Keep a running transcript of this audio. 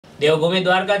દેવભૂમિ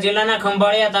દ્વારકા જિલ્લાના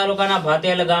ખંભાળિયા તાલુકાના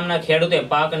ભાતેલ ગામના ખેડૂતે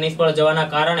પાક નિષ્ફળ જવાના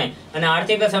કારણે અને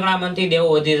આર્થિક સંકળામણથી દેવો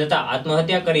વધી જતા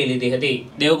આત્મહત્યા કરી લીધી હતી।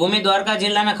 દેવભૂમિ દ્વારકા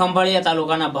જિલ્લાના ખંભાળિયા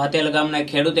તાલુકાના ભાતેલ ગામના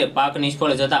ખેડૂતે પાક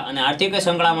નિષ્ફળ જતા અને આર્થિક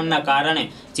સંકળામણના કારણે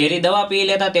ઝેરી દવા પી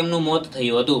લેતા તેમનું મોત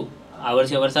થયું હતું। આ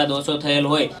વર્ષે વરસાદ ઓછો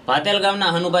થયેલ હોય ભાતેલ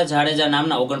ગામના હનુભા જાડેજા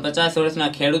નામના 49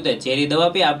 વર્ષના ખેડૂતે ઝેરી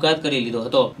દવા પી આપઘાત કરી લીધો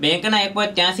હતો। બેંકના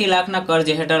 1.83 લાખના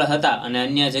કર્જ હેઠળ હતા અને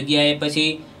અન્ય જગ્યાએ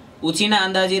પછી ઉછીના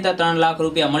અંદાજિત 3 લાખ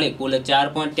રૂપિયા મળી કુલ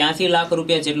 4.83 લાખ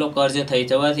રૂપિયા જેટલો કર્જ થઈ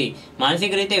જવાથી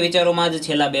માનસિક રીતે વિચારોમાં જ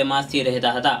છેલ્લા 2 માસથી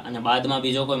રહેતા હતા અને બાદમાં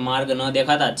બીજો કોઈ માર્ગ ન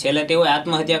દેખાતા છેલ્લે તેઓએ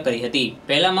આત્મહત્યા કરી હતી।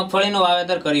 પહેલા મગફળીનું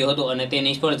વાવેતર કર્યું હતું અને તે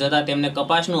નિષ્ફળ જતા તેમને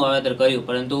કપાસનું વાવેતર કર્યું,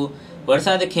 પરંતુ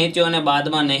વરસાદ ખેંચ્યો અને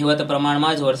બાદમાં નહિવત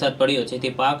પ્રમાણમાં જ વરસાદ પડ્યો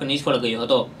જેથી પાક નિષ્ફળ ગયો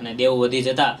હતો અને દેવું વધી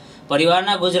જતા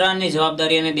પરિવારના ગુજરાનની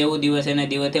જવાબદારી અને દેવું દિવસે ને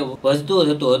દિવસે વધતું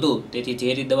જતું હતું। તેથી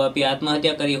ઝેરી દવા પી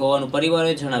આત્મહત્યા કરી હોવાનું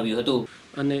પરિવારે જણાવ્યું હતું।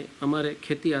 અને અમારે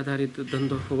ખેતી આધારિત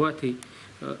ધંધો હોવાથી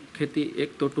ખેતી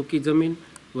એક તો ટૂંકી જમીન,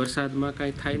 વરસાદમાં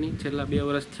કાંઈ થાય નહીં, છેલ્લા 2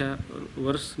 વર્ષ થયા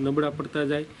વર્ષ નબળા પડતા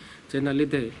જાય, જેના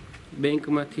લીધે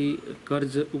બેંકમાંથી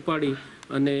કર્જ ઉપાડી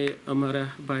અને અમારા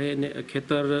ભાઈને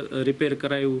ખેતર રિપેર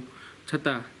કરાવ્યું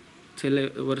છતાં છેલ્લે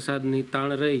વરસાદની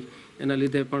તાણ રહી એના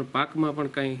લીધે પણ પાકમાં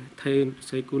પણ કાંઈ થઈ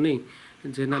શક્યું નહીં,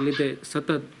 જેના લીધે સતત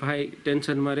ભાઈ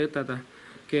ટેન્શનમાં રહેતા હતા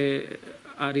કે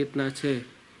આ રીતના છે,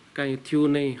 કાંઈ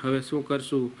થયું નહીં, હવે શું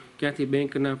કરશું, ક્યાંથી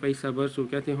બેંકના પૈસા ભરશું,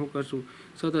 ક્યાંથી શું કરશું,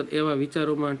 સતત એવા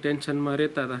વિચારોમાં ટેન્શનમાં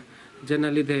રહેતા હતા,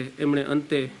 જેના લીધે એમણે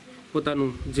અંતે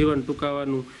પોતાનું જીવન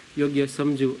ટૂંકાવવાનું યોગ્ય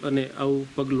સમજ્યું અને આવું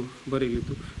પગલું ભરી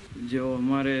લીધું। જો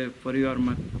અમારે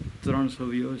પરિવારમાં 3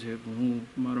 સભ્યો છે, હું,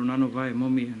 મારો નાનો ભાઈ,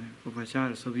 મમ્મી અને પપ્પા,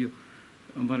 4 સભ્યો।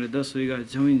 અમારે 10 વીઘા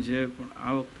જમીન છે, પણ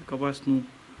આ વખતે કપાસનું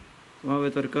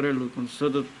વાવેતર કરેલું પણ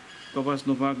સતત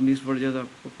કપાસનો પાક નિષ્ફળ જતા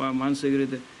પપ્પા માનસિક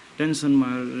રીતે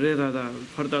ટેન્શનમાં રહેતા હતા,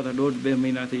 ફરતા હતા 1.5-2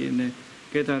 મહિનાથી અને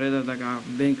કહેતા રહેતા હતા કે આ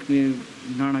બેંકની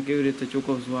નાણાં કેવી રીતે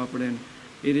ચૂકવશું આપણે,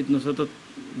 એ રીતનો સતત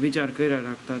વિચાર કર્યા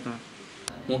રાખતા હતા।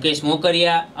 મુકેશ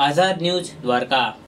મોકરિયા, આઝાદ ન્યૂઝ, દ્વારકા।